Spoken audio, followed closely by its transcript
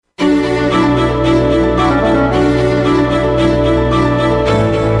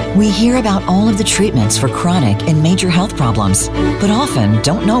hear about all of the treatments for chronic and major health problems, but often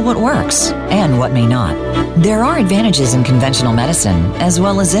don't know what works and what may not. There are advantages in conventional medicine, as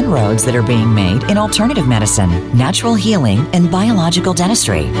well as inroads that are being made in alternative medicine, natural healing, and biological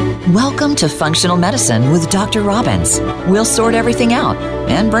dentistry. Welcome to Functional Medicine with Dr. Robbins. We'll sort everything out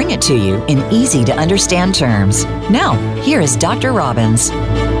and bring it to you in easy-to-understand terms. Now, here is Dr. Robbins.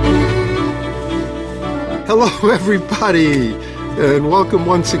 Hello, everybody, and welcome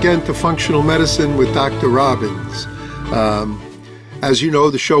once again to Functional Medicine with Dr. Robbins. As you know,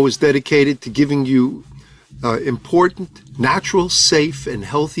 the show is dedicated to giving you important, natural, safe, and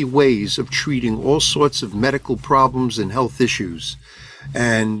healthy ways of treating all sorts of medical problems and health issues.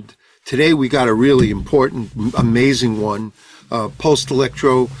 And today we got a really important, amazing one, Pulsed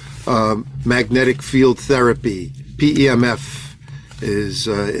Electromagnetic Field Therapy, PEMF is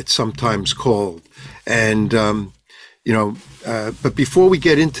it's sometimes called. And, but before we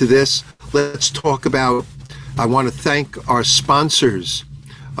get into this, let's talk about, I want to thank our sponsors.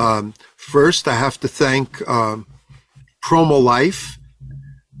 First, I have to thank PromoLife,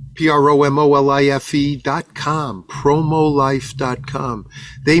 PROMOLIFE.com, PromoLife.com.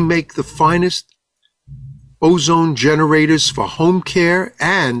 They make the finest ozone generators for home care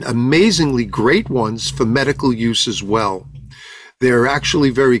and amazingly great ones for medical use as well. They're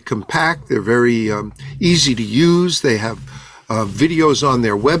actually very compact. They're very easy to use. They have videos on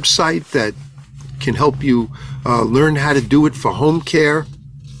their website that can help you learn how to do it for home care.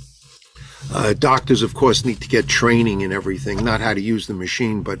 Doctors, of course, need to get training and everything, not how to use the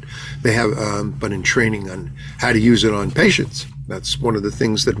machine, but they have, but in training on how to use it on patients. That's one of the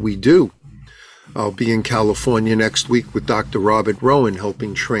things that we do. I'll be in California next week with Dr. Robert Rowan,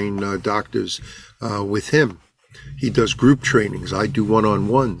 helping train doctors with him. He does group trainings. I do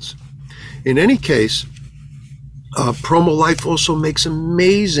one-on-ones. In any case, PromoLife also makes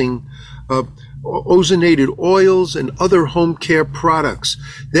amazing ozonated oils and other home care products.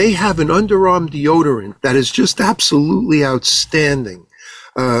 They have an underarm deodorant that is just absolutely outstanding.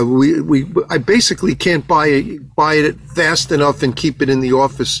 I basically can't buy it fast enough and keep it in the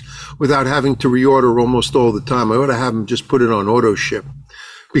office without having to reorder almost all the time. I ought to have them just put it on auto ship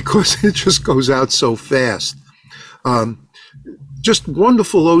because it just goes out so fast. Just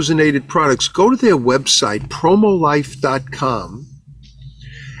wonderful ozonated products. Go to their website, promolife.com,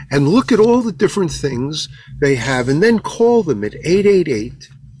 and look at all the different things they have, and then call them at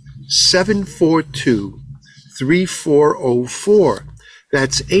 888-742-3404.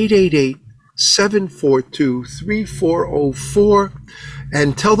 That's 888-742-3404,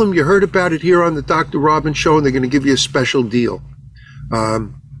 and tell them you heard about it here on the Dr. Robbins Show, and they're going to give you a special deal.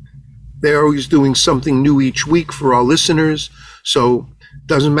 They're always doing something new each week for our listeners. So it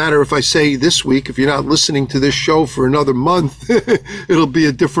doesn't matter if I say this week, if you're not listening to this show for another month, it'll be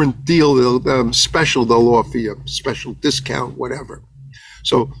a different deal. Special, they'll offer you a special discount, whatever.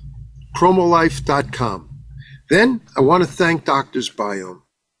 So promolife.com. Then I want to thank Doctor's Biome.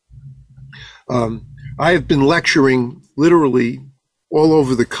 I have been lecturing literally all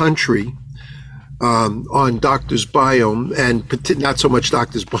over the country on Doctor's Biome, and not so much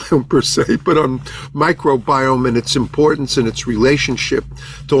Doctor's Biome per se, but on microbiome and its importance and its relationship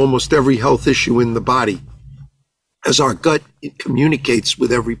to almost every health issue in the body, as our gut communicates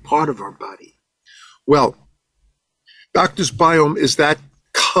with every part of our body. Well, Doctor's Biome is that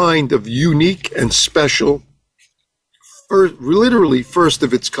kind of unique and special, literally first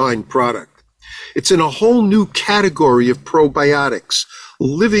of its kind product. It's in a whole new category of probiotics,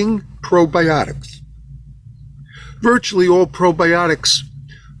 living probiotics. Virtually all probiotics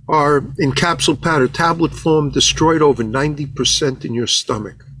are in capsule powder tablet form, destroyed over 90% in your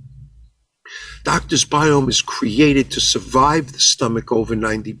stomach. Doctor's Biome is created to survive the stomach over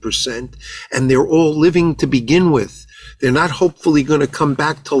 90%, and they're all living to begin with. They're not hopefully going to come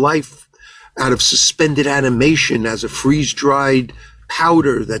back to life out of suspended animation as a freeze-dried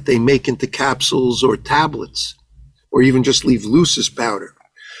powder that they make into capsules or tablets, or even just leave loose as powder.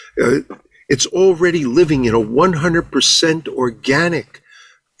 It's already living in a 100% organic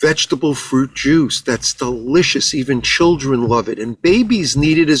vegetable fruit juice that's delicious. Even children love it, and babies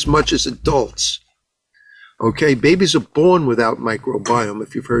need it as much as adults. Okay, babies are born without microbiome,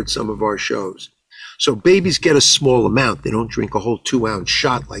 if you've heard some of our shows. So babies get a small amount. They don't drink a whole 2-ounce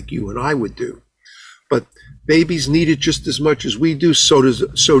shot like you and I would do. But babies need it just as much as we do. So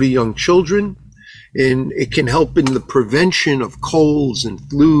do young children. And it can help in the prevention of colds and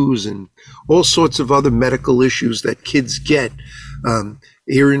flus and all sorts of other medical issues that kids get,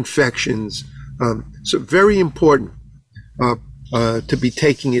 ear infections. So very important to be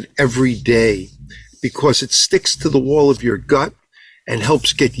taking it every day, because it sticks to the wall of your gut and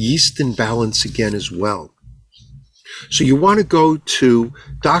helps get yeast in balance again as well. So you want to go to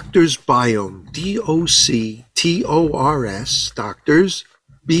Doctor's Biome, DOCTORS, Doctors,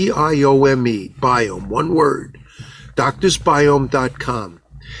 BIOME, Biome, one word, doctorsbiome.com.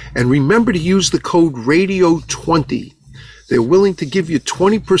 And remember to use the code RADIO20. They're willing to give you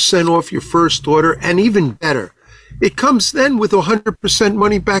 20% off your first order, and even better, it comes then with a 100%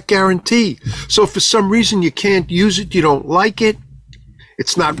 money back guarantee. So if for some reason you can't use it, you don't like it,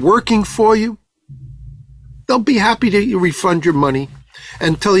 it's not working for you, they'll be happy to refund your money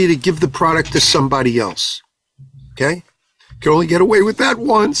and tell you to give the product to somebody else. Okay? You can only get away with that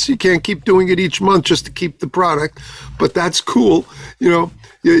once. You can't keep doing it each month just to keep the product, but that's cool. You know,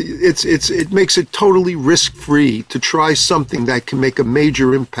 it makes it totally risk-free to try something that can make a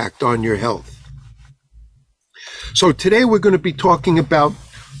major impact on your health. So today we're going to be talking about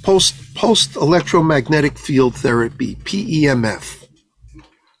pulsed electromagnetic field therapy, PEMF.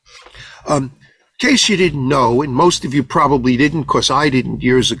 In case you didn't know, and most of you probably didn't because I didn't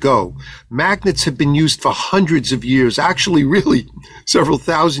years ago, magnets have been used for hundreds of years, actually really several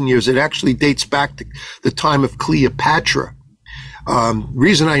thousand years. It actually dates back to the time of Cleopatra.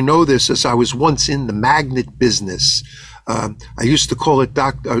 Reason I know this is I was once in the magnet business. I used to call it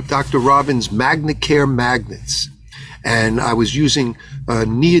Dr. Robbins Magnacare Magnets. And I was using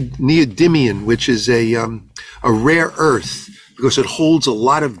neodymium, which is a rare earth, because it holds a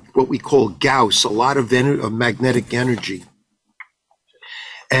lot of what we call Gauss, a lot of magnetic energy.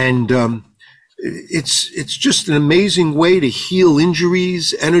 And it's just an amazing way to heal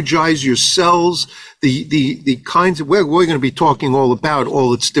injuries, energize your cells, the kinds of, we're going to be talking all about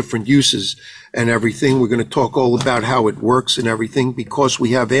all its different uses and everything. We're going to talk all about how it works and everything, because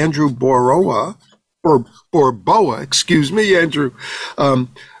we have Andrew Boa, excuse me, Andrew,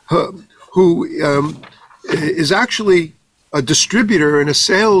 who is actually a distributor and a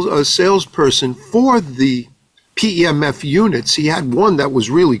salesperson for the PEMF units. He had one that was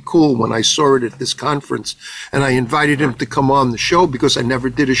really cool when I saw it at this conference, and I invited him to come on the show because I never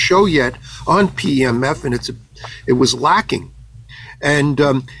did a show yet on PEMF, and it was lacking. And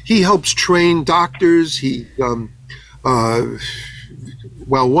he helps train doctors. He, one of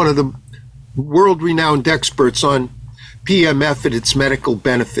the world-renowned experts on PEMF and its medical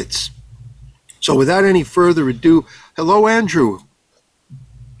benefits. So without any further ado, hello, Andrew.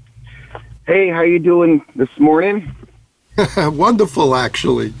 Hey, how you doing this morning? Wonderful,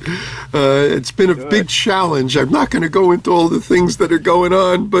 actually. It's been a big challenge. I'm not going to go into all the things that are going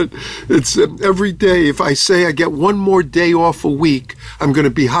on, but it's every day. If I say I get one more day off a week, I'm going to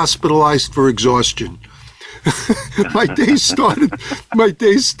be hospitalized for exhaustion. My day started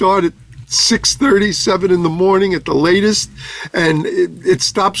 6:30, 7 in the morning at the latest, and it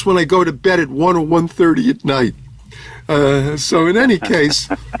stops when I go to bed at 1 or 1:30 at night. So in any case,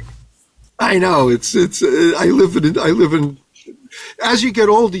 I know I live in. As you get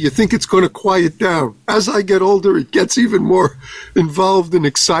older, you think it's going to quiet down. As I get older, it gets even more involved and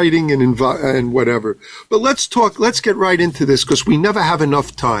exciting and whatever. But let's get right into this because we never have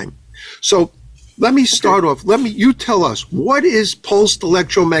enough time. So let me start off. You tell us, what is pulsed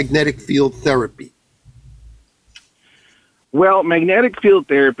electromagnetic field therapy? Well, magnetic field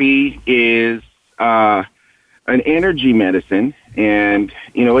therapy is an energy medicine, and,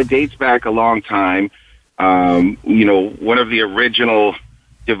 it dates back a long time. One of the original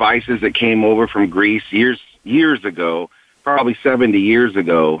devices that came over from Greece years ago, probably 70 years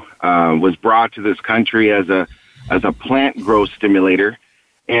ago, was brought to this country as a plant growth stimulator.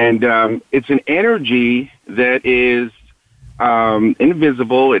 And it's an energy that is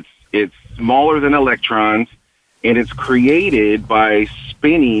invisible. It's smaller than electrons, and it's created by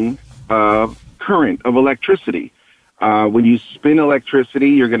spinning current of electricity. When you spin electricity,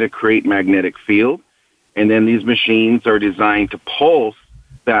 you're going to create magnetic field, and then these machines are designed to pulse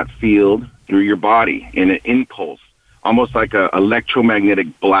that field through your body in an impulse, almost like an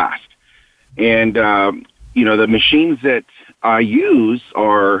electromagnetic blast. And the machines that I use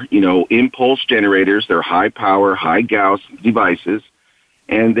are, impulse generators. They're high power, high Gauss devices,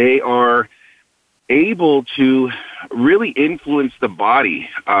 and they are able to really influence the body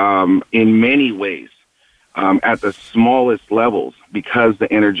in many ways at the smallest levels because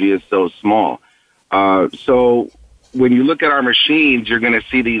the energy is so small. So when you look at our machines, you're going to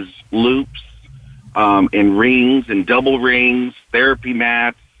see these loops and rings and double rings, therapy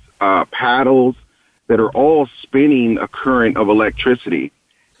mats, paddles, that are all spinning a current of electricity.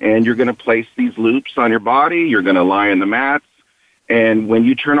 And you're going to place these loops on your body. You're going to lie on the mats. And when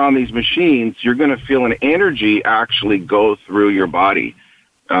you turn on these machines, you're going to feel an energy actually go through your body.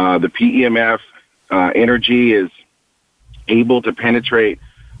 The PEMF energy is able to penetrate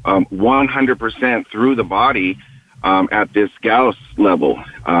 100% through the body at this Gauss level.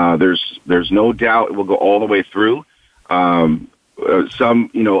 There's no doubt it will go all the way through. Some,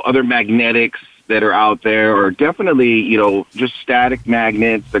 other magnetics that are out there are definitely, just static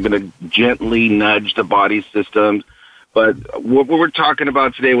magnets. They're going to gently nudge the body systems. But what we're talking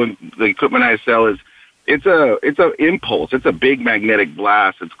about today with the equipment I sell is it's a impulse. It's a big magnetic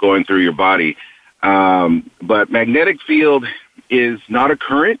blast that's going through your body. But magnetic field is not a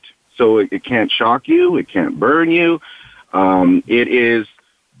current, so it can't shock you. It can't burn you. It is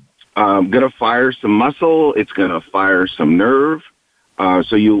going to fire some muscle. It's going to fire some nerve.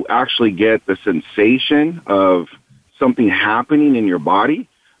 So you actually get the sensation of something happening in your body,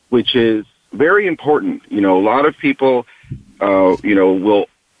 which is very important. A lot of people, will,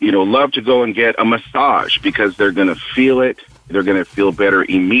 love to go and get a massage because they're going to feel it. They're going to feel better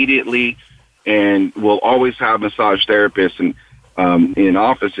immediately. And we'll always have massage therapists in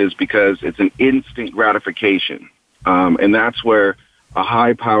offices because it's an instant gratification. And that's where a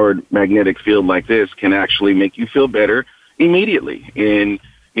high-powered magnetic field like this can actually make you feel better immediately. In,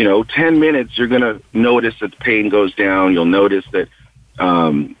 10 minutes, you're going to notice that the pain goes down. You'll notice that,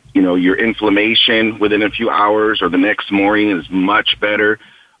 your inflammation within a few hours or the next morning is much better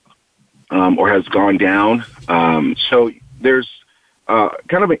or has gone down. So there's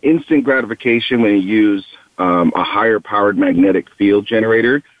kind of an instant gratification when you use a higher-powered magnetic field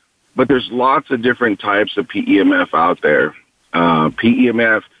generator. But there's lots of different types of PEMF out there.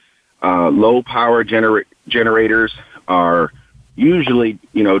 PEMF, low-power generators are usually,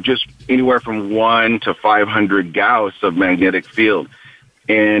 just anywhere from 1 to 500 Gauss of magnetic field.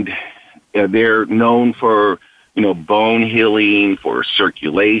 And they're known for, bone healing, for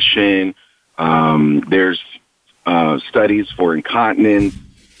circulation. There's studies for incontinence,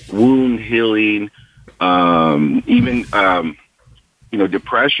 wound healing, even,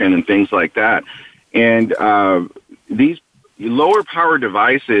 depression and things like that. And these lower power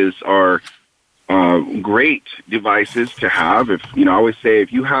devices are great devices to have. If I always say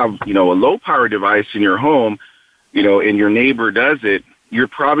if you have a low power device in your home, and your neighbor does it, you're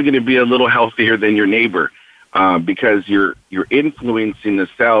probably going to be a little healthier than your neighbor because you're influencing the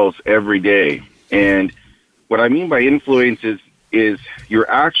cells every day. And what I mean by influence is you're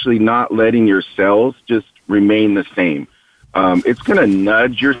actually not letting your cells just remain the same. It's going to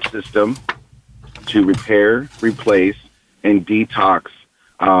nudge your system to repair, replace, and detox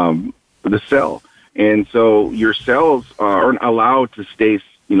the cell. And so your cells aren't allowed to stay,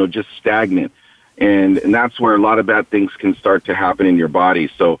 just stagnant. And that's where a lot of bad things can start to happen in your body.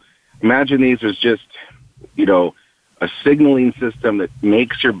 So imagine these as just, a signaling system that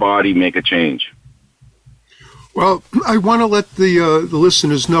makes your body make a change. Well, I want to let the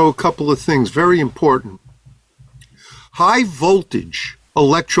listeners know a couple of things, very important. High voltage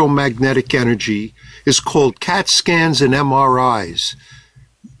electromagnetic energy is called CAT scans and MRIs.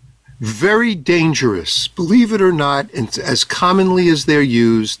 Very dangerous, believe it or not, and as commonly as they're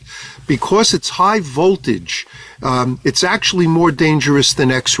used, because it's high voltage, it's actually more dangerous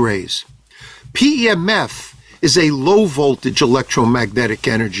than X-rays. PEMF is a low voltage electromagnetic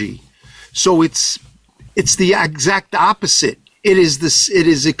energy, so it's the exact opposite. It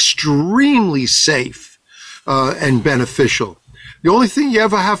is extremely safe and beneficial. The only thing you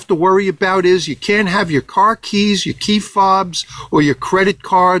ever have to worry about is you can't have your car keys, your key fobs, or your credit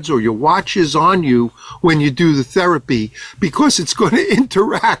cards or your watches on you when you do the therapy, because it's going to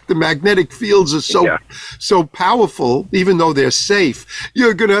interact. The magnetic fields are so powerful, even though they're safe.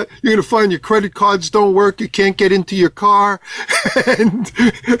 You're gonna find your credit cards don't work, you can't get into your car, and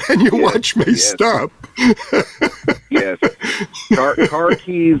your watch may stop. Yes. Car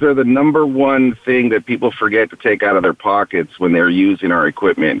keys are the number one thing that people forget to take out of their pockets when they're using our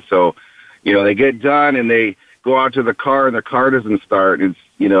equipment. So, they get done and they go out to the car and the car doesn't start. It's,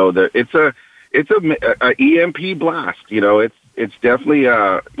 it's a EMP blast. It's definitely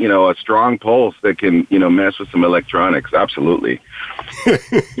a strong pulse that can, mess with some electronics. Absolutely.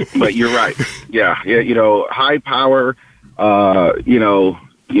 But you're right. Yeah. High power,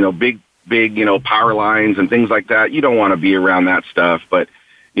 big, power lines and things like that. You don't want to be around that stuff. But,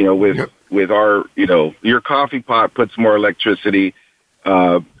 with our, your coffee pot puts more electricity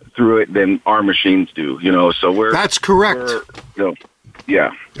through it than our machines do, so That's correct.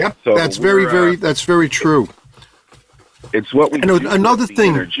 Yeah. Yep. So that's very true. It's what we and do another with the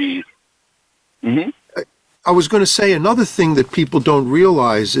thing. Energy. Mm-hmm. I was going to say another thing that people don't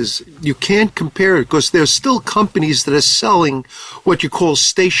realize is you can't compare it because there's still companies that are selling what you call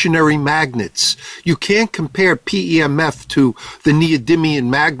stationary magnets. You can't compare PEMF to the neodymium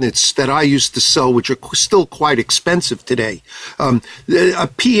magnets that I used to sell, which are still quite expensive today. A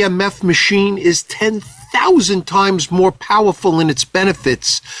PEMF machine is 10,000 times more powerful in its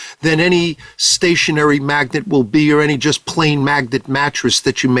benefits than any stationary magnet will be, or any just plain magnet mattress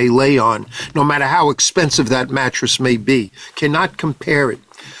that you may lay on, no matter how expensive that mattress may be. Cannot compare it.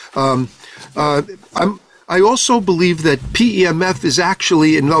 I also believe that PEMF is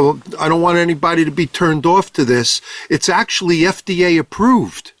actually, and no, I don't want anybody to be turned off to this, it's actually FDA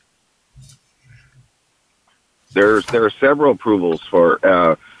approved. There are several approvals for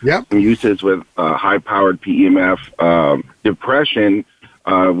some uses with high-powered PEMF. Depression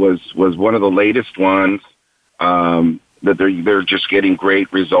was one of the latest ones that they're just getting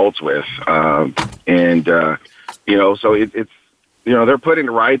great results with, so it's they're putting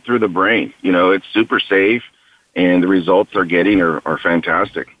it right through the brain. It's super safe, and the results they're getting are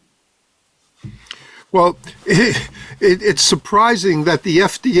fantastic. Well, it's surprising that the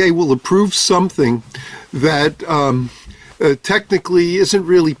FDA will approve something that technically isn't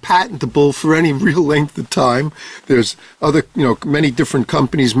really patentable for any real length of time. There's other, many different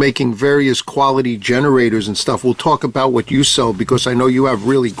companies making various quality generators and stuff. We'll talk about what you sell because I know you have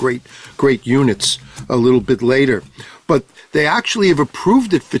really great units a little bit later. But they actually have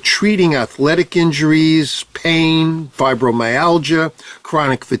approved it for treating athletic injuries, pain, fibromyalgia,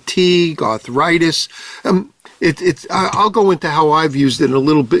 chronic fatigue, arthritis. I'll go into how I've used it a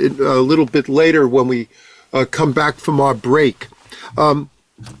little bit later when we come back from our break.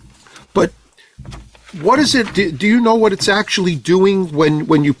 But what is it? Do you know what it's actually doing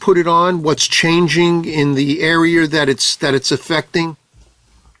when you put it on? What's changing in the area that it's affecting?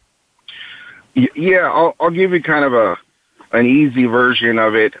 Yeah, I'll give you kind of an easy version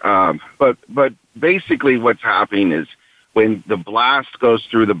of it. But basically what's happening is when the blast goes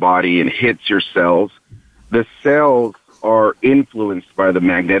through the body and hits your cells, the cells are influenced by the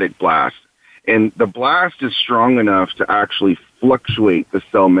magnetic blast. And the blast is strong enough to actually fluctuate the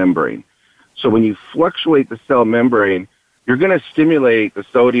cell membrane. So when you fluctuate the cell membrane, you're going to stimulate the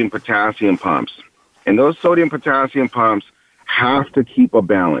sodium-potassium pumps. And those sodium-potassium pumps have to keep a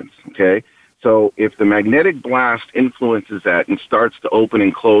balance, okay? So if the magnetic blast influences that and starts to open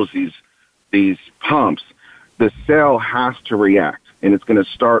and close these pumps, the cell has to react, and it's going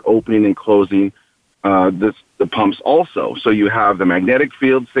to start opening and closing the pumps also. So you have the magnetic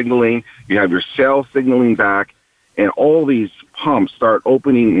field signaling, you have your cell signaling back, and all these pumps start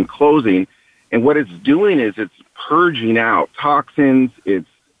opening and closing. And what it's doing is it's purging out toxins. It's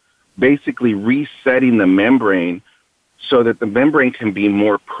basically resetting the membrane so that the membrane can be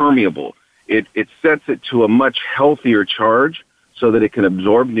more permeable. It sets it to a much healthier charge so that it can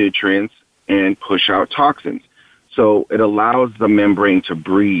absorb nutrients and push out toxins. So it allows the membrane to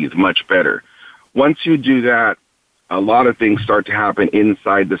breathe much better. Once you do that, a lot of things start to happen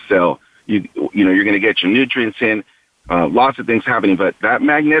inside the cell. You're going to get your nutrients in, lots of things happening, but that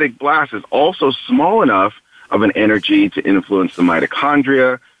magnetic blast is also small enough of an energy to influence the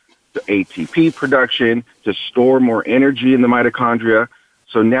mitochondria, the ATP production, to store more energy in the mitochondria.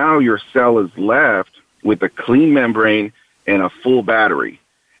 So now your cell is left with a clean membrane and a full battery.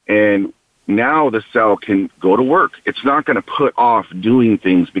 And now the cell can go to work. It's not going to put off doing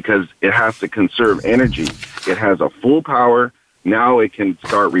things because it has to conserve energy. It has a full power. Now it can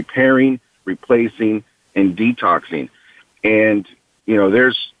start repairing, replacing, and detoxing. And,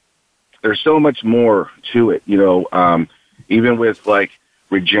 there's so much more to it, even with like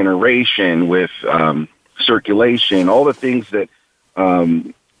regeneration, with circulation, all the things that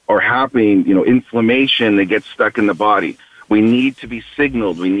are happening, inflammation that gets stuck in the body. We need to be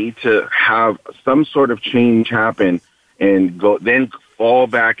signaled. We need to have some sort of change happen and then fall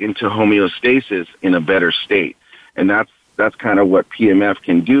back into homeostasis in a better state. And that's kind of what PEMF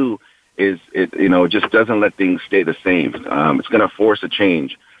can do. Is it just doesn't let things stay the same. It's going to force a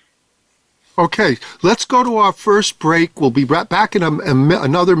change. Okay, let's go to our first break. We'll be right back in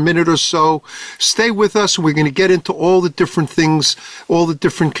another minute or so. Stay with us. We're going to get into all the different things, all the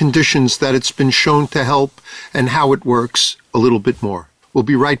different conditions that it's been shown to help and how it works a little bit more. We'll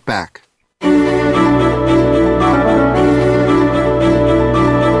be right back.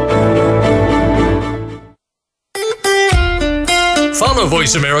 Follow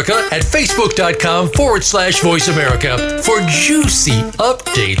Voice America at Facebook.com/Voice America for juicy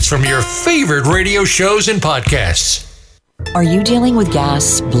updates from your favorite radio shows and podcasts. Are you dealing with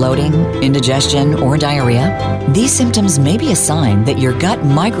gas, bloating, indigestion, or diarrhea? These symptoms may be a sign that your gut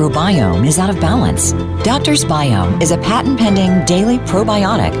microbiome is out of balance. Doctor's Biome is a patent-pending daily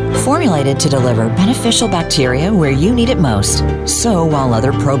probiotic formulated to deliver beneficial bacteria where you need it most. So while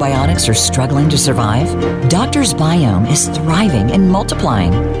other probiotics are struggling to survive, Doctor's Biome is thriving and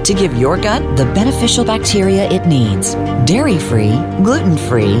multiplying to give your gut the beneficial bacteria it needs. Dairy-free,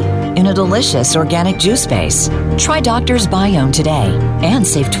 gluten-free, in a delicious organic juice base. Try Doctor's Biome today and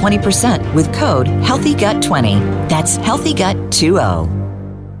save 20% with code HEALTHYGUT20. That's HEALTHYGUT20.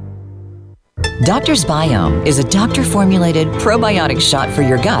 Doctor's Biome is a doctor-formulated probiotic shot for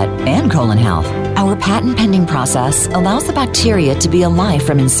your gut and colon health. Our patent-pending process allows the bacteria to be alive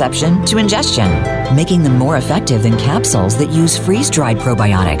from inception to ingestion, making them more effective than capsules that use freeze-dried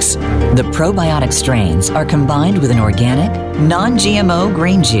probiotics. The probiotic strains are combined with an organic, non-GMO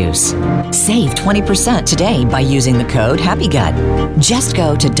green juice. Save 20% today by using the code HAPPYGUT. Just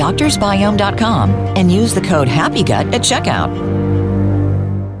go to doctorsbiome.com and use the code HAPPYGUT at checkout.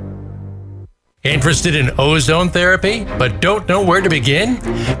 Interested in ozone therapy, but don't know where to begin?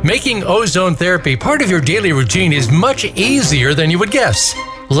 Making ozone therapy part of your daily routine is much easier than you would guess.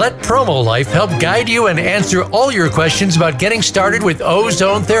 Let Promo Life help guide you and answer all your questions about getting started with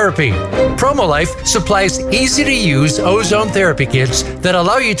ozone therapy. Promo Life supplies easy-to-use ozone therapy kits that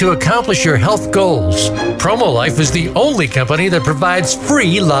allow you to accomplish your health goals. Promo Life is the only company that provides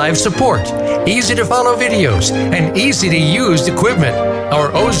free live support, easy-to-follow videos, and easy-to-use equipment. Our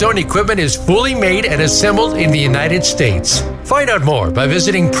ozone equipment is fully made and assembled in the United States. Find out more by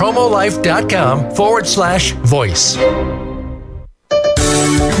visiting promolife.com/voice.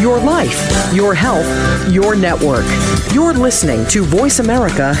 Your life, your health, your network. You're listening to Voice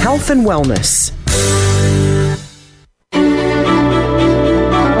America Health and Wellness.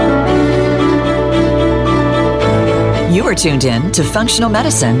 You are tuned in to Functional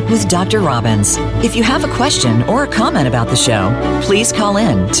Medicine with Dr. Robbins. If you have a question or a comment about the show, please call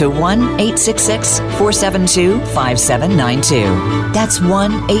in to 1-866-472-5792. That's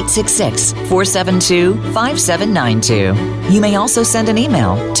 1-866-472-5792. You may also send an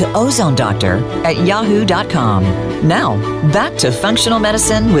email to ozonedoctor@yahoo.com. Now, back to Functional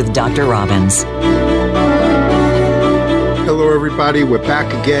Medicine with Dr. Robbins. Hello, everybody. We're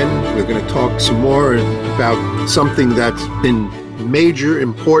back again. We're going to talk some more about something that's been major,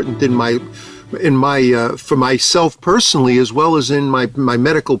 important in my for myself personally, as well as in my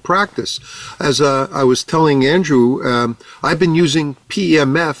medical practice. As I was telling Andrew, I've been using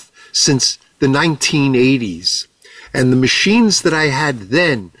PEMF since the 1980s, and the machines that I had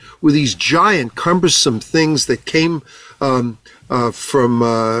then were these giant, cumbersome things that came from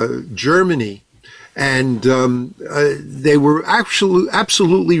Germany. And they were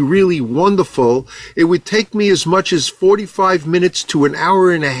absolutely really wonderful. It would take me as much as 45 minutes to an hour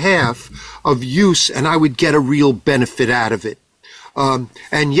and a half of use, and I would get a real benefit out of it.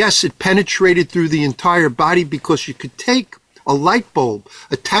 And yes, it penetrated through the entire body because you could take a light bulb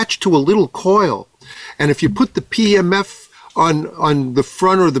attached to a little coil, and if you put the PEMF on the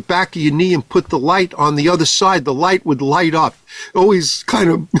front or the back of your knee and put the light on the other side, the light would light up. Always kind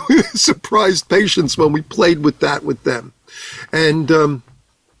of surprised patients when we played with that with them. And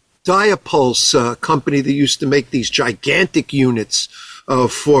Diapulse company that used to make these gigantic units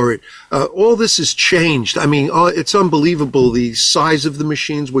for it. All this has changed. I mean, it's unbelievable, the size of the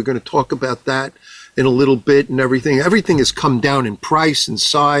machines. We're going to talk about that in a little bit and everything. Everything has come down in price and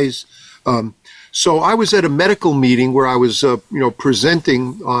size. So I was at a medical meeting where I was,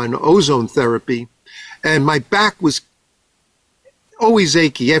 presenting on ozone therapy, and my back was always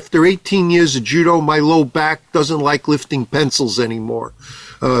achy. After 18 years of judo, my low back doesn't like lifting pencils anymore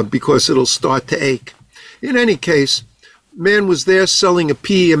because it'll start to ache. In any case, man was there selling a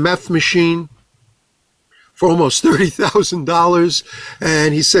PEMF machine for almost $30,000.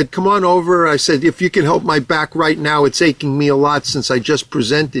 And he said, come on over. I said, if you can help my back right now, it's aching me a lot since I just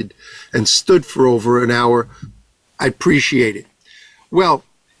presented and stood for over an hour. I appreciate it. Well,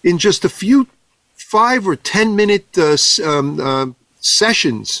 in just a few 5 or 10 minute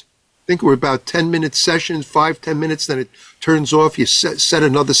sessions, I think we're about 10-minute sessions, 5-10 minutes, then it turns off. You set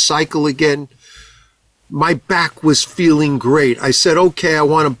another cycle again. My back was feeling great. I said, okay, I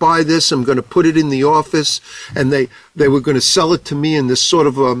want to buy this. I'm going to put it in the office. And they were going to sell it to me in this sort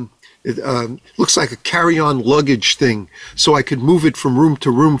of, looks like a carry-on luggage thing, so I could move it from room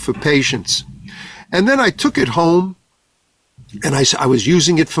to room for patients. And then I took it home, and I was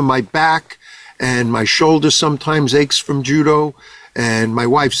using it for my back, and my shoulder sometimes aches from judo, and my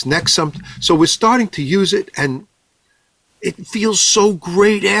wife's neck sometimes. So we're starting to use it, and it feels so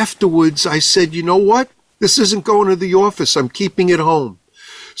great afterwards. I said, you know what? This isn't going to the office. I'm keeping it home.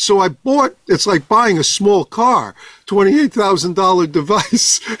 So I bought, it's like buying a small car, $28,000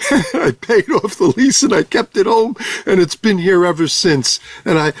 device. I paid off the lease and I kept it home, and it's been here ever since.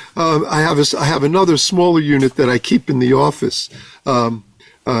 And I have another smaller unit that I keep in the office,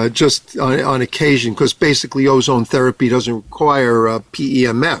 just on occasion, because basically ozone therapy doesn't require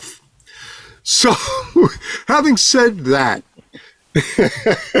PEMF. So, having said that,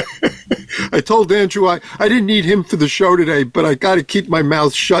 I told Andrew I didn't need him for the show today, but I got to keep my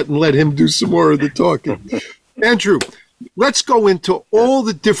mouth shut and let him do some more of the talking. Andrew, let's go into all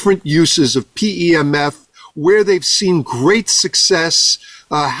the different uses of PEMF, where they've seen great success.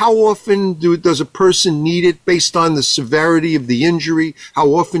 How often does a person need it based on the severity of the injury? How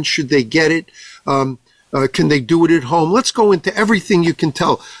often should they get it? Can they do it at home? Let's go into everything you can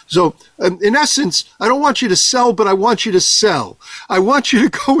tell. So, in essence, I don't want you to sell, but I want you to sell. I want you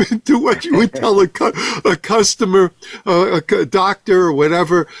to go into what you would tell a customer, a doctor, or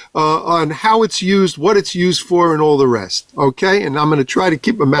whatever, on how it's used, what it's used for, and all the rest. Okay? And I'm going to try to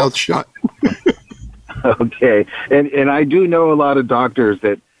keep my mouth shut. Okay. And I do know a lot of doctors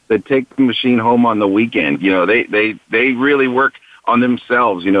that take the machine home on the weekend. You know, they really work on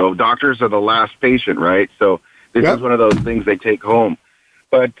themselves. You know, doctors are the last patient, right? So this is one of those things they take home.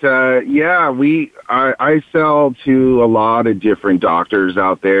 But I sell to a lot of different doctors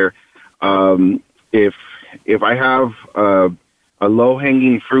out there. If I have a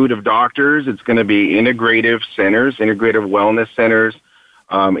low-hanging fruit of doctors, it's going to be integrative centers, integrative wellness centers,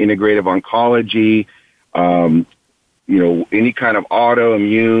 integrative oncology, any kind of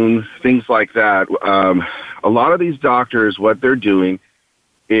autoimmune, things like that. A lot of these doctors, what they're doing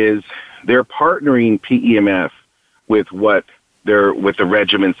is they're partnering PEMF with the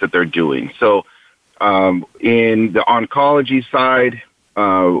regimens that they're doing. So, in the oncology side,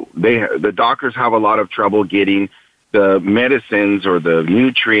 the doctors have a lot of trouble getting the medicines or the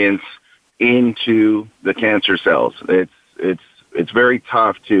nutrients into the cancer cells. It's very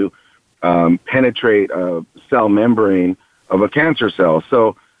tough to penetrate a cell membrane of a cancer cell.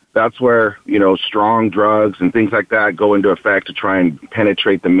 So that's where, strong drugs and things like that go into effect to try and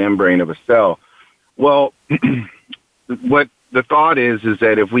penetrate the membrane of a cell. Well, what the thought is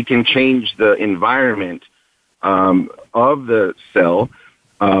that if we can change the environment of the cell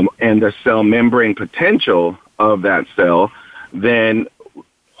and the cell membrane potential of that cell, then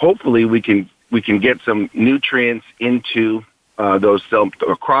hopefully we can get some nutrients into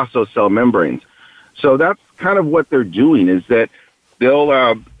across those cell membranes. So that's kind of what they're doing, is that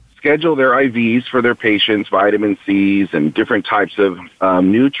they'll schedule their IVs for their patients, vitamin C's and different types of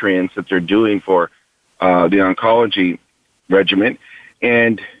nutrients that they're doing for the oncology regimen.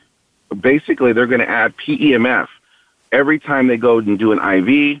 And basically they're going to add PEMF. Every time they go and do an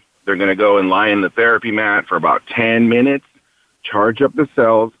IV, they're going to go and lie in the therapy mat for about 10 minutes, charge up the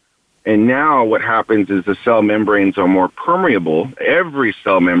cells. And now what happens is the cell membranes are more permeable, every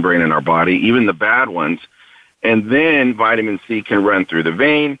cell membrane in our body, even the bad ones. And then vitamin C can run through the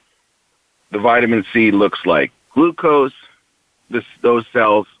vein. The vitamin C looks like glucose. Those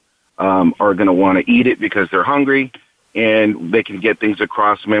cells are going to want to eat it because they're hungry, and they can get things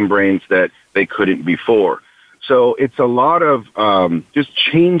across membranes that they couldn't before. So it's a lot of just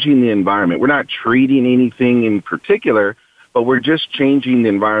changing the environment. We're not treating anything in particular, but we're just changing the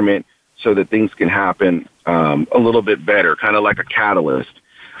environment so that things can happen a little bit better, kind of like a catalyst.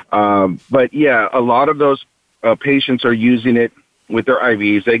 But yeah, a lot of those patients are using it with their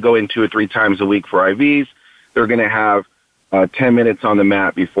IVs. They go in 2 or 3 times a week for IVs. They're going to have 10 minutes on the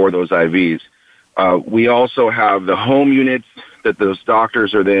mat before those IVs. We also have the home units that those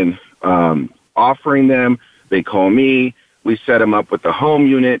doctors are then offering them. They call me. We set them up with the home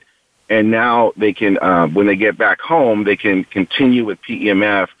unit. And now they can, when they get back home, they can continue with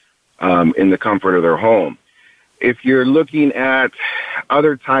PEMF in the comfort of their home. If you're looking at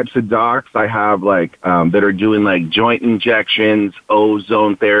other types of docs, I have that are doing like joint injections,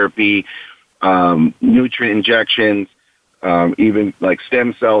 ozone therapy, nutrient injections, even like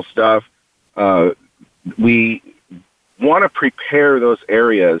stem cell stuff. We want to prepare those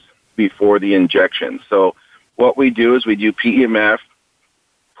areas before the injection. So what we do is we do PEMF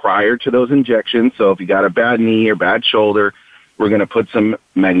prior to those injections. So if you got a bad knee or bad shoulder, we're going to put some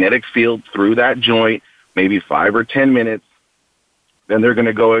magnetic field through that joint, maybe 5 or 10 minutes. Then they're going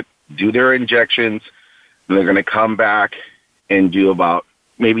to go do their injections. And they're going to come back and do about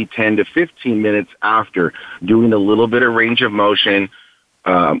maybe 10 to 15 minutes after, doing a little bit of range of motion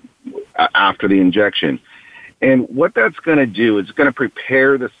after the injection. And what that's going to do is it's going to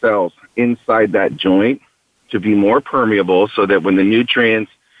prepare the cells inside that joint to be more permeable so that when the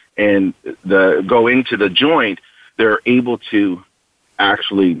nutrients and go into the joint, they're able to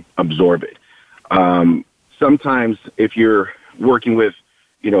actually absorb it. Sometimes if you're working with,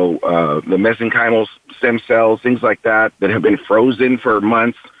 the mesenchymal stem cells, things like that have been frozen for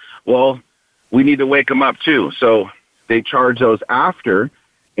months, well, we need to wake them up too. So they charge those after,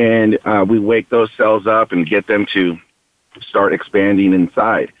 and we wake those cells up and get them to start expanding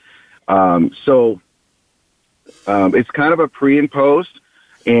inside. So it's kind of a pre and post,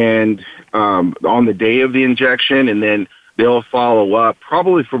 and on the day of the injection, and then they'll follow up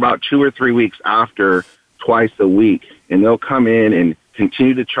probably for about 2 or 3 weeks after, twice a week, and they'll come in and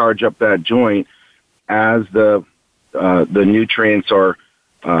continue to charge up that joint as the nutrients are,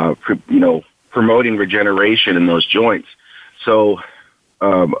 promoting regeneration in those joints. So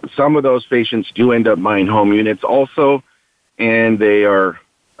some of those patients do end up buying home units also, and they are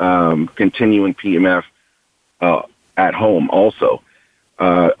continuing PEMF at home also.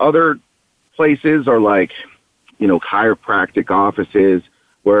 Other places are like, chiropractic offices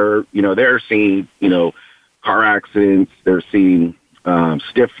where, they're seeing, car accidents, they're seeing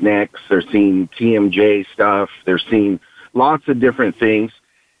stiff necks, they're seeing TMJ stuff, they're seeing lots of different things,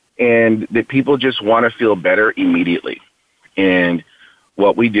 and that people just want to feel better immediately. And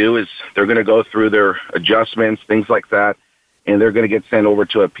what we do is they're going to go through their adjustments, things like that, and they're going to get sent over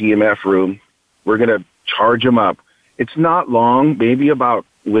to a PEMF room. We're going to charge them up. It's not long, maybe about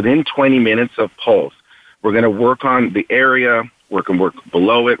within 20 minutes of pulse. We're going to work on the area, we're going to work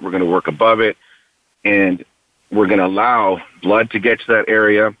below it, we're going to work above it, and we're going to allow blood to get to that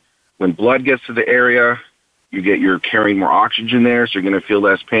area. When blood gets to the area, you're carrying more oxygen there, so you're going to feel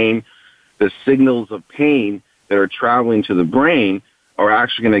less pain. The signals of pain that are traveling to the brain are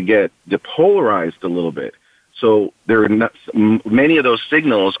actually going to get depolarized a little bit. So many of those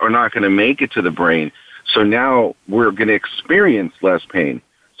signals are not going to make it to the brain. So now we're going to experience less pain.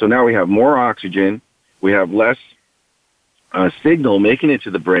 So now we have more oxygen, we have less signal making it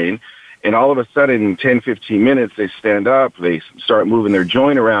to the brain, and all of a sudden in 10, 15 minutes, they stand up, they start moving their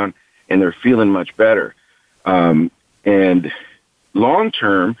joint around, and they're feeling much better. And long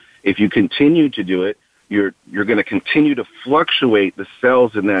term, if you continue to do it, you're going to continue to fluctuate the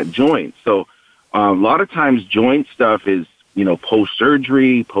cells in that joint. So a lot of times joint stuff is,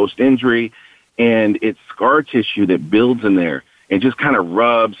 post-surgery, post-injury, and it's scar tissue that builds in there and just kind of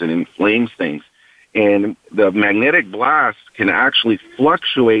rubs and inflames things. And the magnetic blast can actually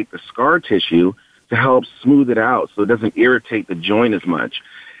fluctuate the scar tissue to help smooth it out so it doesn't irritate the joint as much.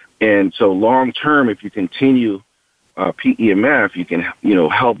 And so long term, if you continue PEMF, you can,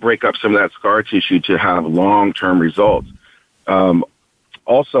 help break up some of that scar tissue to have long-term results.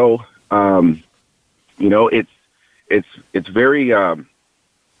 Also, it's very,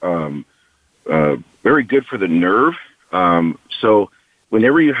 very good for the nerve. So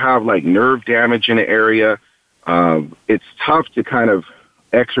whenever you have like nerve damage in an area, it's tough to kind of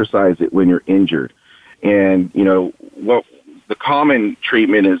exercise it when you're injured. And, what the common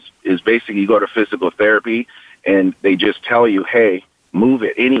treatment is basically you go to physical therapy and they just tell you, hey, move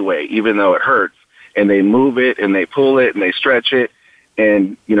it anyway, even though it hurts. And they move it and they pull it and they stretch it.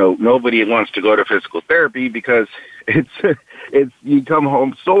 And, nobody wants to go to physical therapy because it's you come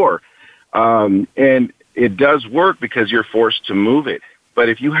home sore. And it does work because you're forced to move it. But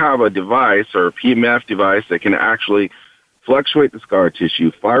if you have a device or a PEMF device that can actually fluctuate the scar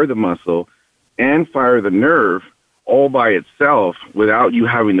tissue, fire the muscle, and fire the nerve all by itself without you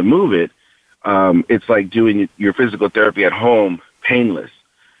having to move it, it's like doing your physical therapy at home painless.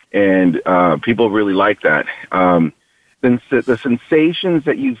 And people really like that. Then the sensations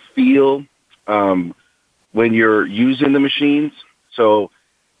that you feel when you're using the machines, so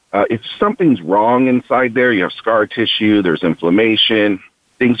if something's wrong inside there, you have scar tissue, there's inflammation,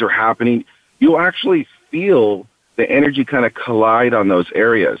 things are happening, you'll actually feel the energy kind of collide on those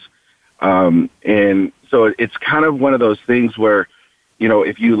areas. And so it's kind of one of those things where,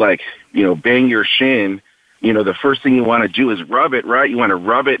 if you bang your shin, the first thing you want to do is rub it, right? You want to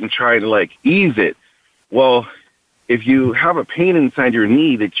rub it and try to ease it. Well, if you have a pain inside your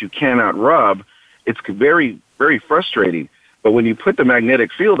knee that you cannot rub, it's very, very frustrating. But when you put the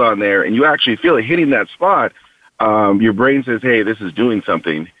magnetic field on there and you actually feel it hitting that spot, your brain says, hey, this is doing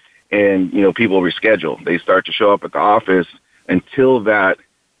something. And, people reschedule. They start to show up at the office until that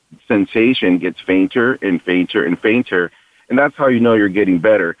sensation gets fainter and fainter and fainter. And that's how you know you're getting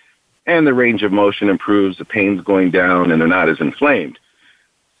better. And the range of motion improves, the pain's going down, and they're not as inflamed.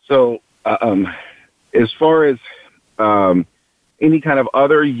 So as far as any kind of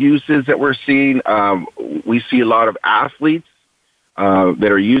other uses that we're seeing, we see a lot of athletes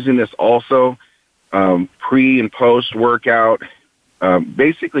that are using this also, pre and post workout.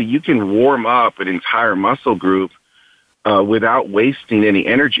 basically you can warm up an entire muscle group without wasting any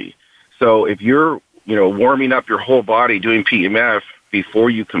energy. So if you're, warming up your whole body doing PEMF before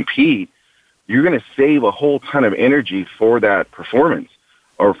you compete, you're going to save a whole ton of energy for that performance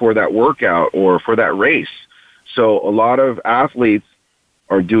or for that workout or for that race. So a lot of athletes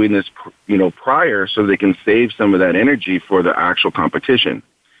are doing this, prior so they can save some of that energy for the actual competition.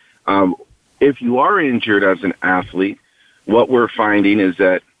 If you are injured as an athlete, what we're finding is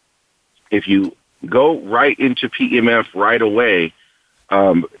that if you go right into PEMF right away,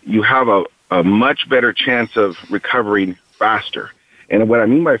 you have a much better chance of recovering faster. And what I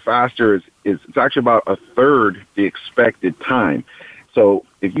mean by faster is it's actually about a third the expected time. So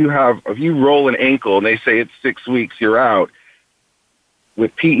if you roll an ankle and they say it's 6 weeks, you're out.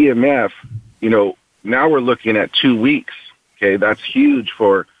 With PEMF, now we're looking at 2 weeks. Okay, that's huge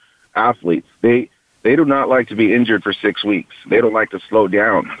for athletes. They do not like to be injured for 6 weeks. They don't like to slow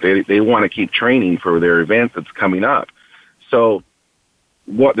down. They want to keep training for their event that's coming up. So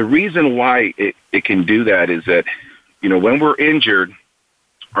the reason why it can do that is that, when we're injured,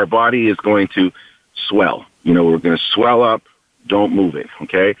 our body is going to swell. We're going to swell up, don't move it,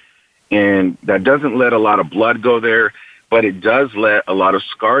 okay? And that doesn't let a lot of blood go there, but it does let a lot of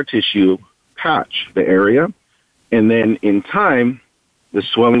scar tissue patch the area. And then in time, the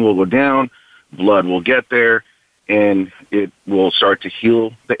swelling will go down, blood will get there, and it will start to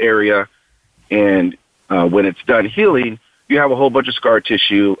heal the area. And when it's done healing, you have a whole bunch of scar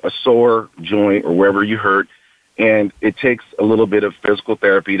tissue, a sore joint, or wherever you hurt, and it takes a little bit of physical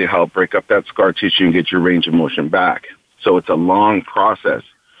therapy to help break up that scar tissue and get your range of motion back. So it's a long process.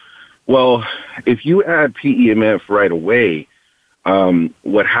 Well, if you add PEMF right away,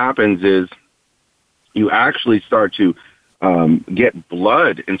 what happens is you actually start to get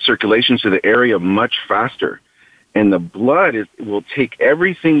blood and circulation to the area much faster. And the blood will take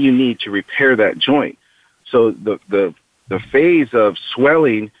everything you need to repair that joint. So the phase of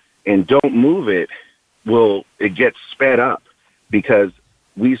swelling and don't move it gets sped up because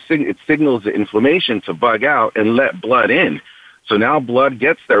it signals the inflammation to bug out and let blood in. So now blood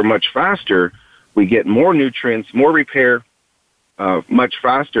gets there much faster. We get more nutrients, more repair, much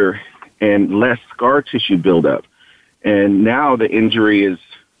faster, and less scar tissue buildup. And now the injury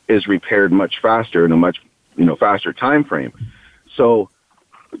is repaired much faster in a much faster time frame. So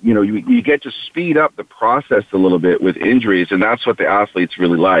you get to speed up the process a little bit with injuries, and that's what the athletes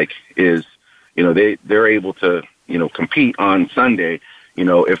really like is they're able to compete on Sunday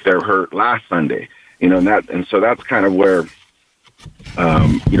if they're hurt last Sunday and so that's kind of where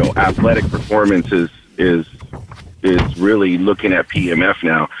athletic performance is really looking at PEMF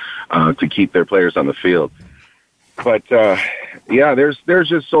now to keep their players on the field. But there's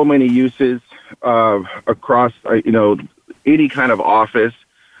just so many uses across any kind of office.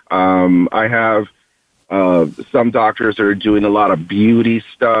 I have some doctors that are doing a lot of beauty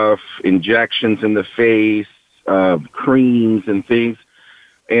stuff, injections in the face, creams and things.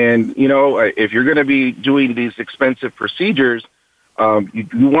 And if you're going to be doing these expensive procedures, you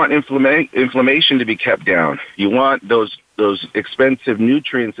want inflammation to be kept down. You want those expensive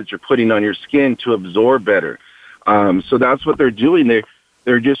nutrients that you're putting on your skin to absorb better. So that's what they're doing.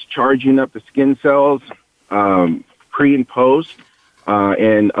 They're just charging up the skin cells pre and post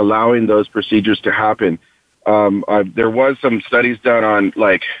and allowing those procedures to happen. There was some studies done on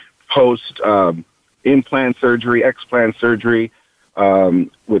like post implant surgery, explant surgery,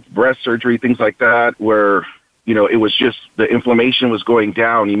 with breast surgery, things like that, where it was just the inflammation was going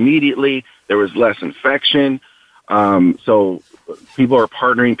down immediately. There was less infection. So people are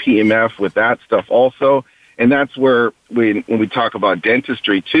partnering PEMF with that stuff also. And that's where when we talk about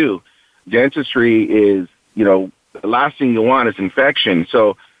dentistry too, dentistry is, the last thing you want is infection.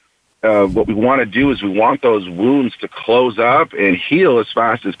 So what we want to do is we want those wounds to close up and heal as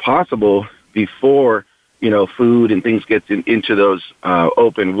fast as possible before, food and things get into those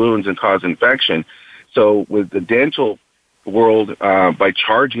open wounds and cause infection. So with the dental world, by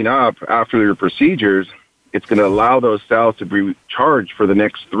charging up after your procedures, it's going to allow those cells to be recharged for the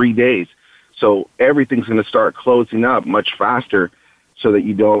next 3 days. So everything's going to start closing up much faster so that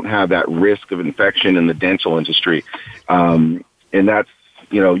you don't have that risk of infection in the dental industry. And that's,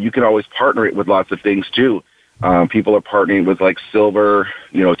 you can always partner it with lots of things too. People are partnering with like silver,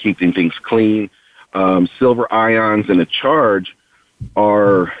 keeping things clean. Silver ions in a charge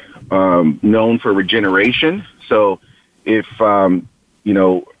are known for regeneration. So if,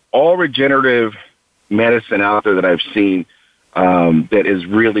 all regenerative medicine out there that I've seen that is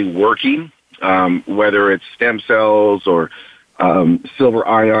really working, whether it's stem cells or silver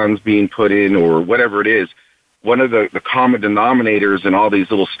ions being put in or whatever it is, one of the common denominators in all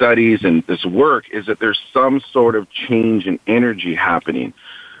these little studies and this work is that there's some sort of change in energy happening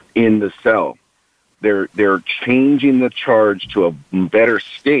in the cell. They're changing the charge to a better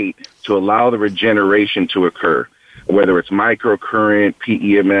state to allow the regeneration to occur, whether it's microcurrent,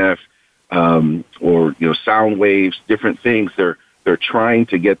 PEMF, or sound waves, different things. They're trying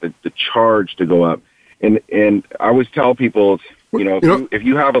to get the charge to go up. And I always tell people, if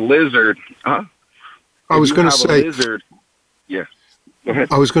you have a lizard, I was going to say, lizard, yeah. Go ahead.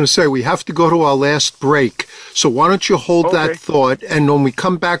 I was going to say, we have to go to our last break. So why don't you hold that thought, and when we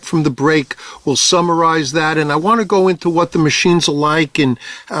come back from the break, we'll summarize that. And I want to go into what the machines are like, and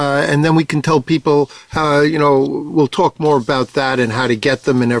then we can tell people, we'll talk more about that and how to get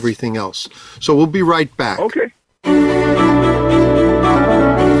them and everything else. So we'll be right back. Okay.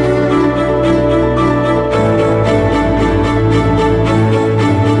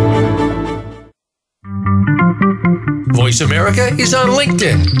 Voice America is on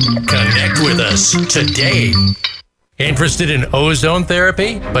LinkedIn. Connect with us today. Interested in ozone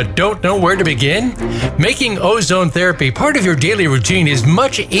therapy, but don't know where to begin? Making ozone therapy part of your daily routine is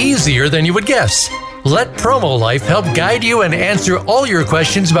much easier than you would guess. Let Promo Life help guide you and answer all your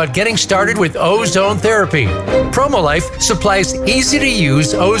questions about getting started with ozone therapy. Promo Life supplies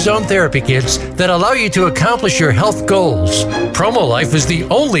easy-to-use ozone therapy kits that allow you to accomplish your health goals. Promo Life is the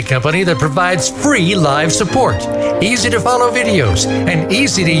only company that provides free live support, easy-to-follow videos, and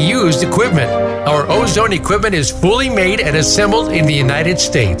easy-to-use equipment. Our ozone equipment is fully made and assembled in the United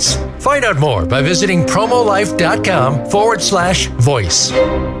States. Find out more by visiting promolife.com/voice.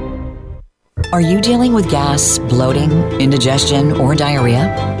 Are you dealing with gas, bloating, indigestion, or diarrhea?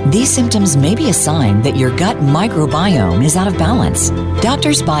 These symptoms may be a sign that your gut microbiome is out of balance.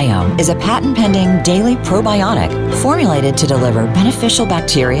 Doctor's Biome is a patent-pending daily probiotic formulated to deliver beneficial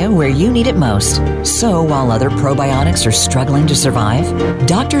bacteria where you need it most. So while other probiotics are struggling to survive,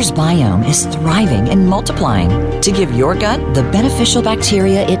 Doctor's Biome is thriving and multiplying to give your gut the beneficial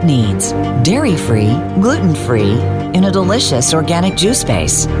bacteria it needs. Dairy-free, gluten-free, in a delicious organic juice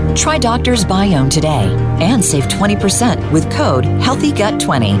base. Try Doctor's Biome today and save 20% with code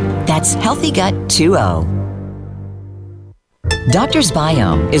HEALTHYGUT20. That's HEALTHYGUT20. Doctor's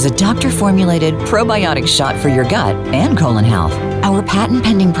Biome is a doctor-formulated probiotic shot for your gut and colon health. Our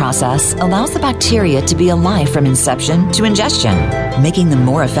patent-pending process allows the bacteria to be alive from inception to ingestion, making them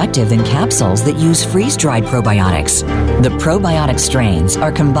more effective than capsules that use freeze-dried probiotics. The probiotic strains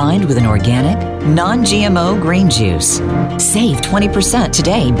are combined with an organic, non-GMO green juice. Save 20%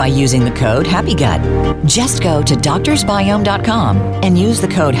 today by using the code HAPPYGUT. Just go to doctorsbiome.com and use the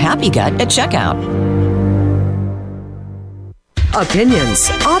code HAPPYGUT at checkout. Opinions,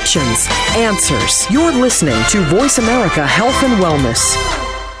 options, answers. You're listening to Voice America Health and Wellness.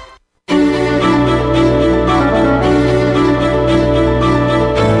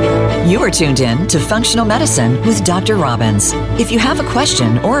 You are tuned in to Functional Medicine with Dr. Robbins. If you have a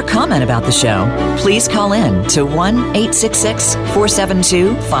question or a comment about the show, please call in to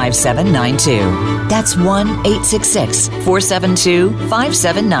 1-866-472-5792. That's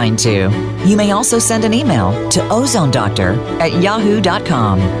 1-866-472-5792. You may also send an email to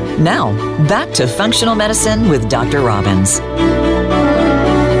ozonedoctor@yahoo.com. Now, back to Functional Medicine with Dr. Robbins.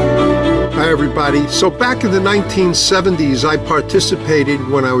 Hi, everybody. So back in the 1970s, I participated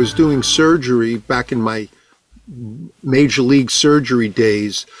when I was doing surgery back in my major league surgery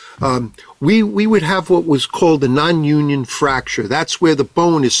days. We would have what was called a non-union fracture. That's where the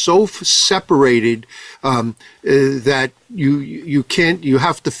bone is so separated that you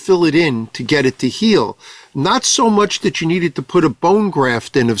have to fill it in to get it to heal. Not so much that you needed to put a bone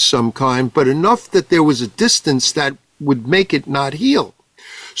graft in of some kind, but enough that there was a distance that would make it not heal.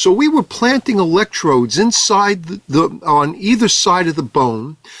 So we were planting electrodes inside on either side of the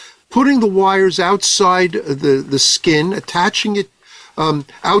bone, putting the wires outside the skin, attaching it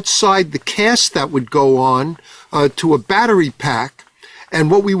outside the cast that would go on to a battery pack.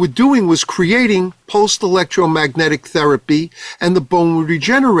 And what we were doing was creating pulsed electromagnetic therapy, and the bone would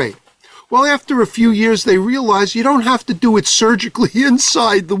regenerate. Well, after a few years, they realized you don't have to do it surgically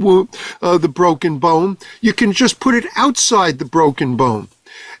inside the broken bone. You can just put it outside the broken bone.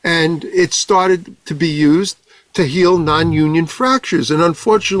 And it started to be used to heal non-union fractures. And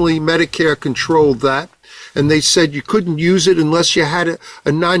unfortunately, Medicare controlled that. And they said you couldn't use it unless you had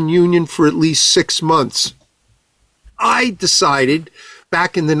a non-union for at least 6 months. I decided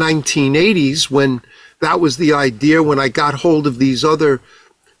back in the 1980s, when that was the idea, when I got hold of these other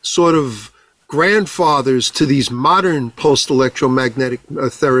sort of grandfathers to these modern pulsed electromagnetic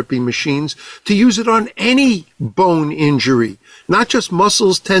therapy machines, to use it on any bone injury, not just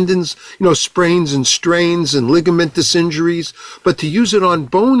muscles, tendons, sprains and strains and ligamentous injuries, but to use it on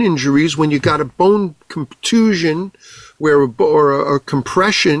bone injuries when you got a bone contusion or a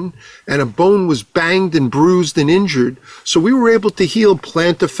compression and a bone was banged and bruised and injured. So we were able to heal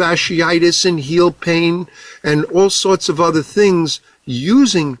plantar fasciitis and heel pain and all sorts of other things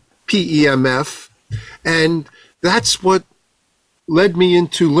using PEMF. And that's what led me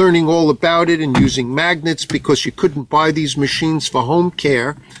into learning all about it and using magnets, because you couldn't buy these machines for home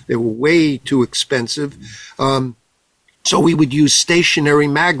care. They were way too expensive. So we would use stationary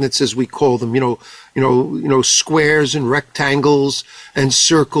magnets, as we call them, squares and rectangles and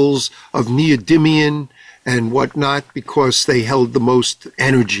circles of neodymium and whatnot, because they held the most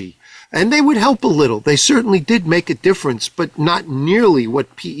energy. And they would help a little. They certainly did make a difference, but not nearly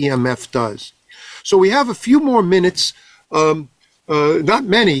what PEMF does. So we have a few more minutes, not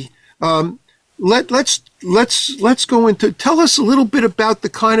many. Let's go into, tell us a little bit about the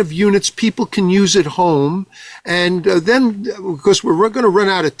kind of units people can use at home. And then, because we're going to run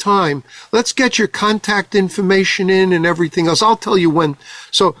out of time, let's get your contact information in and everything else. I'll tell you when.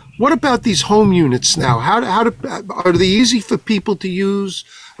 So what about these home units now? Are they easy for people to use?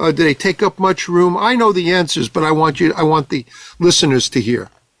 Do they take up much room? I know the answers, but I want the listeners to hear.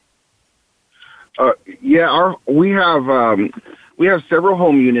 We have several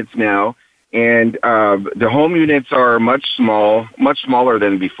home units now. And the home units are much smaller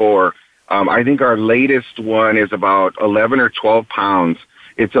than before. I think our latest one is about 11 or 12 pounds.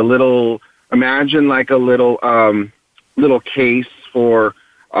 It's a little, imagine like a little case for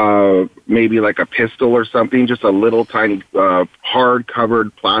maybe like a pistol or something, just a little tiny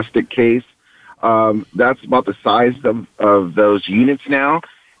hard-covered plastic case. That's about the size of those units now.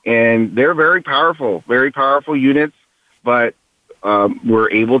 And they're very powerful units, but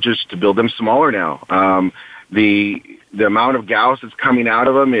we're able just to build them smaller now. The amount of Gauss that's coming out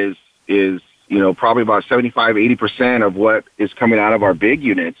of them is probably about 75-80% of what is coming out of our big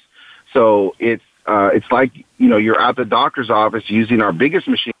units. So it's like you're at the doctor's office using our biggest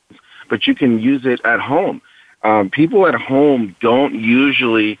machines, but you can use it at home. People at home don't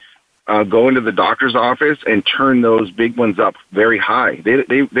usually go into the doctor's office and turn those big ones up very high.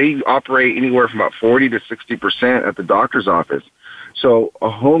 They operate anywhere from about 40 to 60% at the doctor's office. So a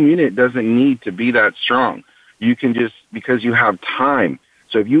home unit doesn't need to be that strong. You can just, because you have time.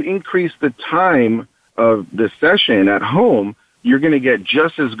 So if you increase the time of the session at home, you're going to get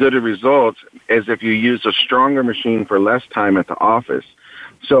just as good a results as if you use a stronger machine for less time at the office.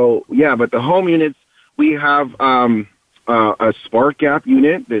 So yeah, but the home units, we have a spark gap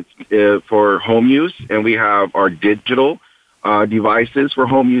unit that's for home use, and we have our digital devices for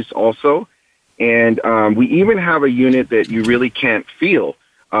home use also. And we even have a unit that you really can't feel,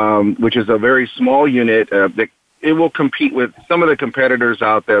 which is a very small unit that it will compete with some of the competitors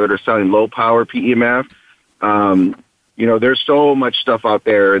out there that are selling low-power PEMF. There's so much stuff out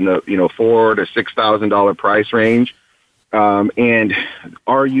there in the $4,000 to $6,000 price range, and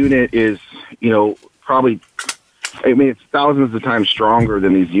our unit is probably, it's thousands of times stronger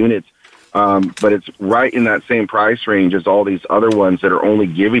than these units, but it's right in that same price range as all these other ones that are only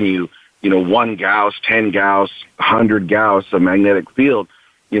giving you 1 Gauss, 10 Gauss, 100 Gauss of magnetic field.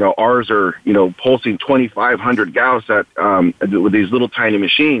 Ours are, pulsing 2,500 Gauss with these little tiny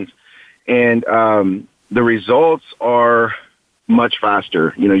machines. And the results are much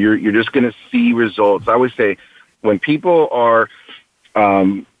faster. You're just going to see results. I always say when people are,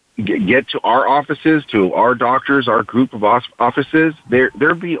 get to our offices, to our doctors, our group of offices,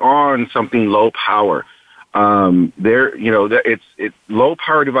 they're beyond something low power. It's low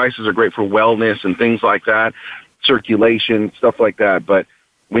power devices are great for wellness and things like that, circulation, stuff like that. But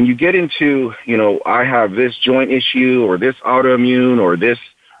when you get into, I have this joint issue or this autoimmune or this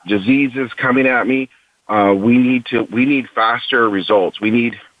disease is coming at me, we need faster results. We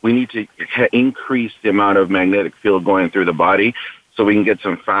need to increase the amount of magnetic field going through the body so we can get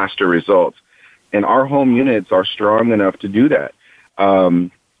some faster results. And our home units are strong enough to do that.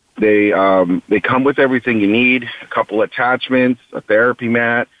 They come with everything you need, a couple attachments, a therapy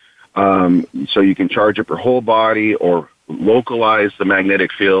mat, so you can charge up your whole body or localize the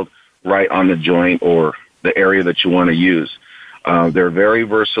magnetic field right on the joint or the area that you want to use. They're very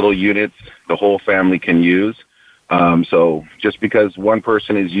versatile units the whole family can use. So just because one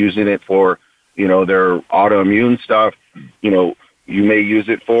person is using it for, their autoimmune stuff, you may use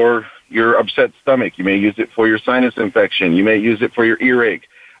it for your upset stomach. You may use it for your sinus infection. You may use it for your earache.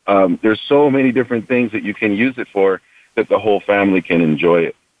 There's so many different things that you can use it for that the whole family can enjoy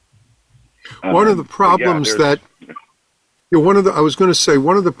it. One of the problems that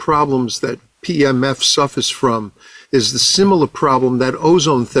PEMF suffers from is the similar problem that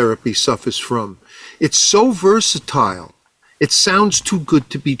ozone therapy suffers from. It's so versatile, it sounds too good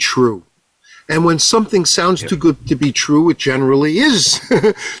to be true. And when something sounds too good to be true, it generally is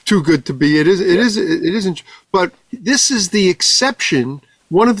too good to be. It isn't. But this is the exception,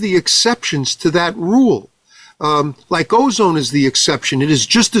 one of the exceptions to that rule. Like ozone is the exception. It is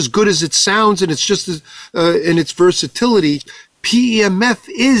just as good as it sounds, and it's just as in its versatility. PEMF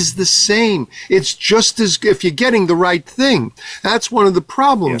is the same. It's just as, if you're getting the right thing. That's one of the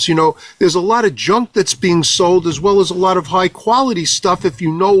problems. You know, there's a lot of junk that's being sold, as well as a lot of high quality stuff if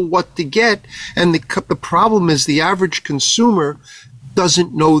you know what to get. And the problem is the average consumer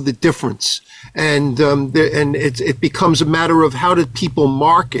doesn't know the difference. And it becomes a matter of how do people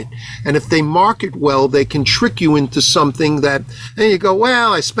market. And if they market well, they can trick you into something that, and you go,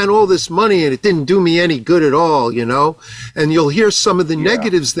 well, I spent all this money and it didn't do me any good at all, you know. And you'll hear some of the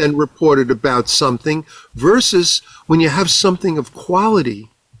negatives then reported about something, versus when you have something of quality.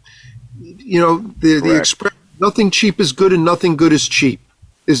 You know, the expression, nothing cheap is good and nothing good is cheap,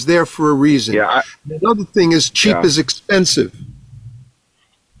 is there for a reason. Another thing is cheap is expensive.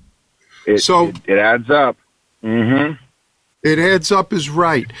 It adds up. Mm-hmm. It adds up is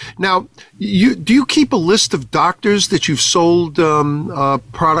right. Now, do you keep a list of doctors that you've sold your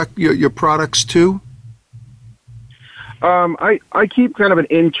products to? I keep kind of an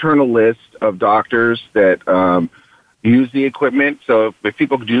internal list of doctors that use the equipment. So if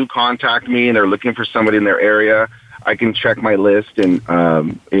people do contact me and they're looking for somebody in their area, I can check my list, and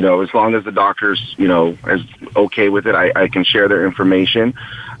as long as the doctor's is okay with it, I can share their information.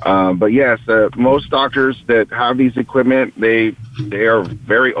 But yes, most doctors that have these equipment, they are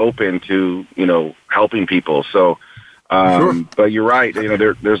very open to helping people. So, but you're right.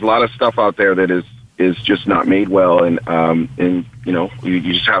 There's a lot of stuff out there that is just not made well, and you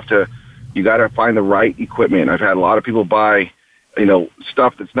just have to, you got to find the right equipment. I've had a lot of people buy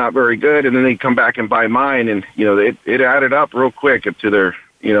stuff that's not very good, and then they come back and buy mine, and it added up real quick to their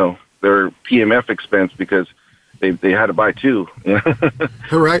their PMF expense, because they had to buy two.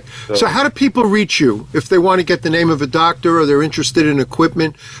 All right. So how do people reach you if they want to get the name of a doctor or they're interested in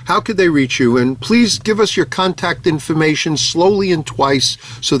equipment? How could they reach you? And please give us your contact information slowly and twice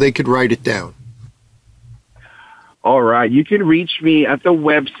so they could write it down. All right. You can reach me at the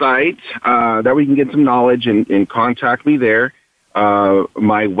website that we can get some knowledge and contact me there.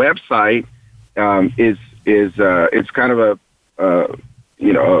 My website is it's kind of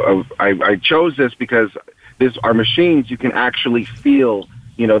I chose this because our machines, you can actually feel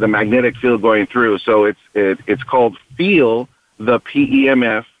the magnetic field going through. So it's called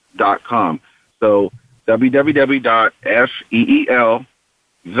feelthepemf.com. So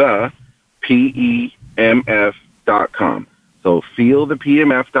www.feelthepemf.com. So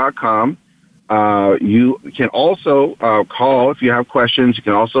feelthepemf.com. You can also call if you have questions. You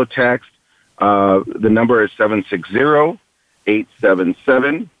can also text. The number is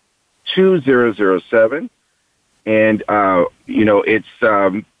 760-877-2007. And, it's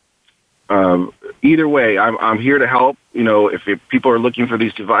either way, I'm here to help. If people are looking for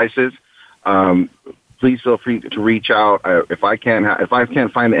these devices, please feel free to reach out. If I can't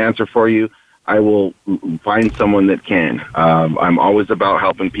find the answer for you, I will find someone that can. I'm always about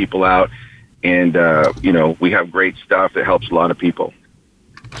helping people out. And, we have great stuff that helps a lot of people.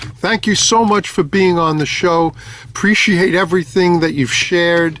 Thank you so much for being on the show. Appreciate everything that you've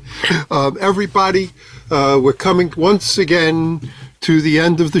shared. Everybody, we're coming once again to the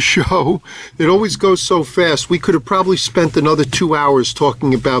end of the show. It always goes so fast. We could have probably spent another 2 hours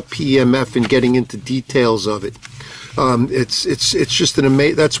talking about PEMF and getting into details of it. It's just an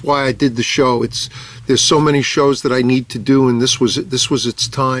amazing. That's why I did the show. There's so many shows that I need to do, and this was its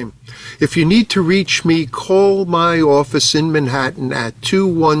time. If you need to reach me, call my office in Manhattan at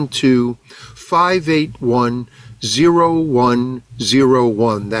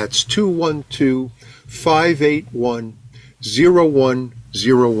 212-581-0101. That's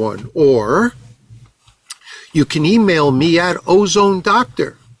 212-581-0101. Or you can email me at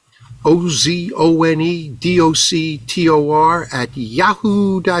ozonedoctor, OZONEDOCTOR at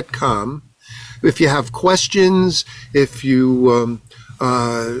yahoo.com. If you have questions, if you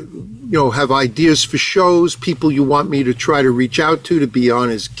have ideas for shows, people you want me to try to reach out to be on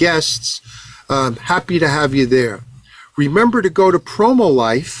as guests, happy to have you there. Remember to go to Promo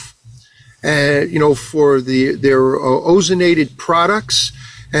Life, for their ozonated products,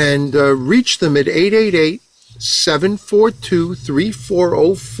 and reach them at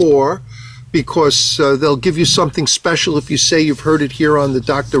 888-742-3404, because they'll give you something special if you say you've heard it here on the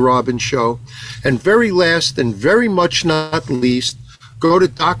Dr. Robbins Show. And very last and very much not least, go to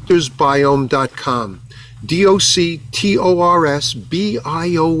doctorsbiome.com.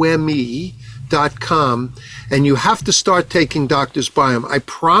 DOCTORSBIOME.com, and you have to start taking Doctor's Biome. I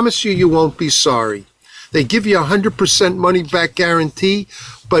promise you, you won't be sorry. They give you 100% money back guarantee,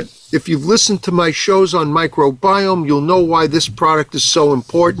 but if you've listened to my shows on microbiome, you'll know why this product is so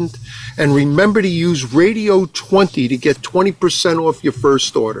important. And remember to use Radio 20 to get 20% off your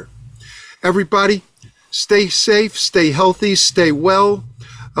first order. Everybody, stay safe, stay healthy, stay well.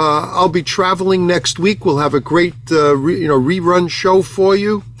 I'll be traveling next week. We'll have a great rerun show for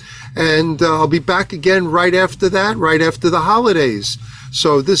you. And I'll be back again right after that, right after the holidays.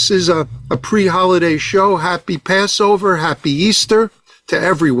 So this is a pre-holiday show. Happy Passover, happy Easter to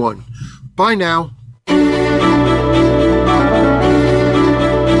everyone. Bye now.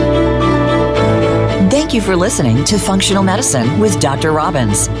 Thank you for listening to Functional Medicine with Dr.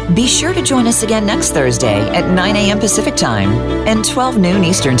 Robbins. Be sure to join us again next Thursday at 9 a.m. Pacific Time and 12 noon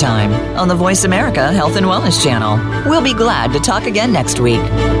Eastern Time on the Voice America Health and Wellness Channel. We'll be glad to talk again next week.